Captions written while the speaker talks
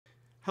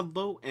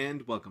Hello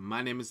and welcome.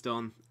 My name is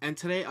Dylan, and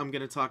today I'm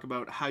going to talk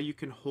about how you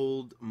can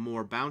hold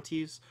more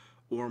bounties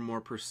or more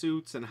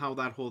pursuits and how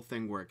that whole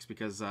thing works,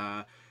 because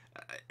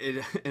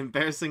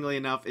embarrassingly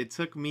enough, it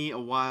took me a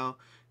while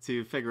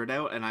to figure it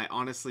out, and I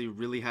honestly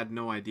really had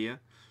no idea.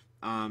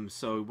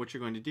 So what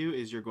you're going to do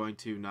is you're going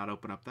to not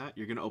open up that.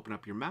 You're going to open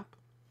up your map.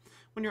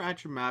 When you're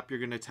at your map, you're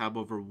going to tab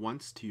over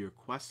once to your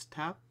quest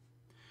tab.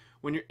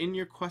 When you're in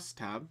your quest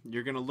tab,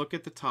 you're going to look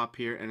at the top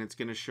here, and it's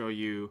going to show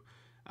you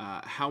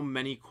how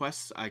many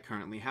quests I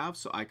currently have.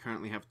 So I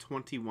currently have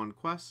 21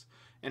 quests,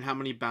 and how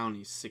many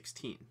bounties?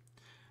 16.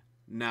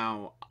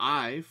 Now,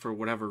 for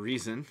whatever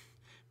reason,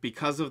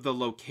 because of the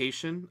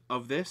location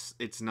of this,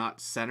 it's not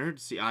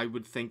centered. See, I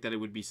would think that it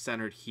would be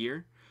centered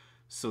here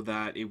so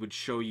that it would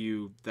show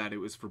you that it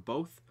was for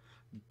both.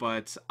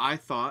 But I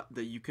thought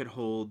that you could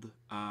hold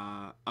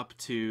up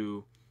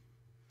to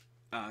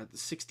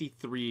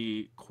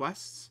 63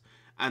 quests,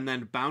 and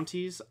then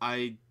bounties,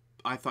 I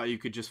thought you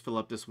could just fill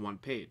up this one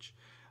page.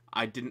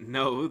 I didn't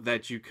know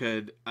that you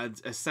could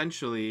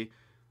essentially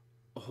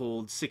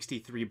hold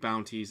 63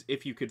 bounties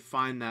if you could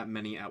find that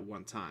many at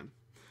one time.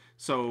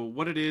 So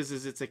what it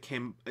is it's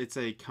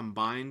a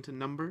combined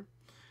number.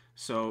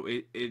 So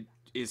it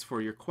is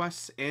for your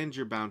quests and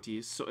your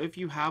bounties. So if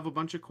you have a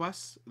bunch of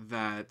quests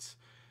that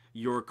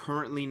you're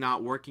currently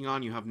not working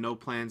on, you have no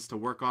plans to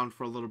work on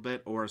for a little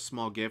bit, or a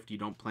small gift you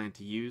don't plan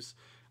to use,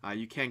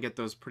 you can get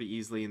those pretty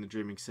easily in the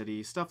Dreaming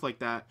City, stuff like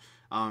that.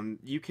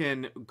 You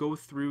can go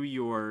through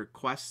your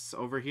quests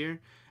over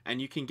here,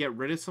 and you can get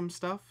rid of some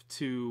stuff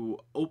to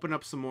open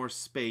up some more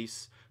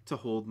space to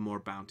hold more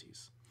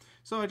bounties.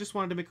 So I just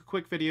wanted to make a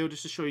quick video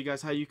just to show you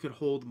guys how you could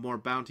hold more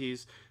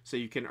bounties so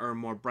you can earn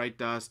more bright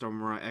dust or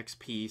more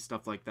XP,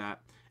 stuff like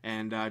that,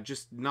 and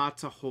just not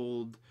to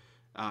hold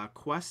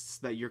quests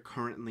that you're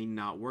currently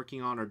not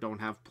working on or don't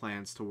have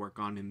plans to work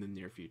on in the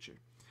near future.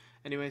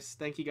 Anyways,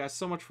 thank you guys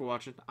so much for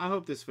watching. I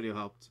hope this video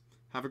helped.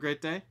 Have a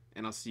great day,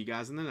 and I'll see you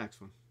guys in the next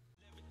one.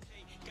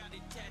 Got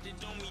it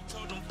tatted on me,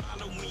 told them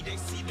follow me. They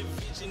see the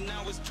vision,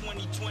 now it's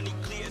 2020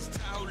 clear as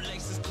Tahoe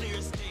Lakes, clear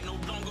as day. No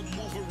longer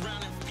move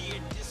around in fear,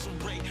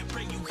 disarray.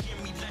 Pray you hear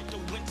me like the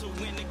winter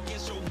wind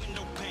against your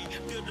window pane.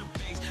 Feel the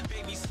bass,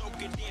 baby, soak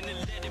it in and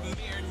let it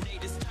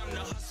marinate. It's time to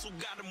hustle,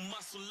 gotta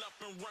muscle up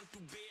and run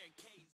through barricades.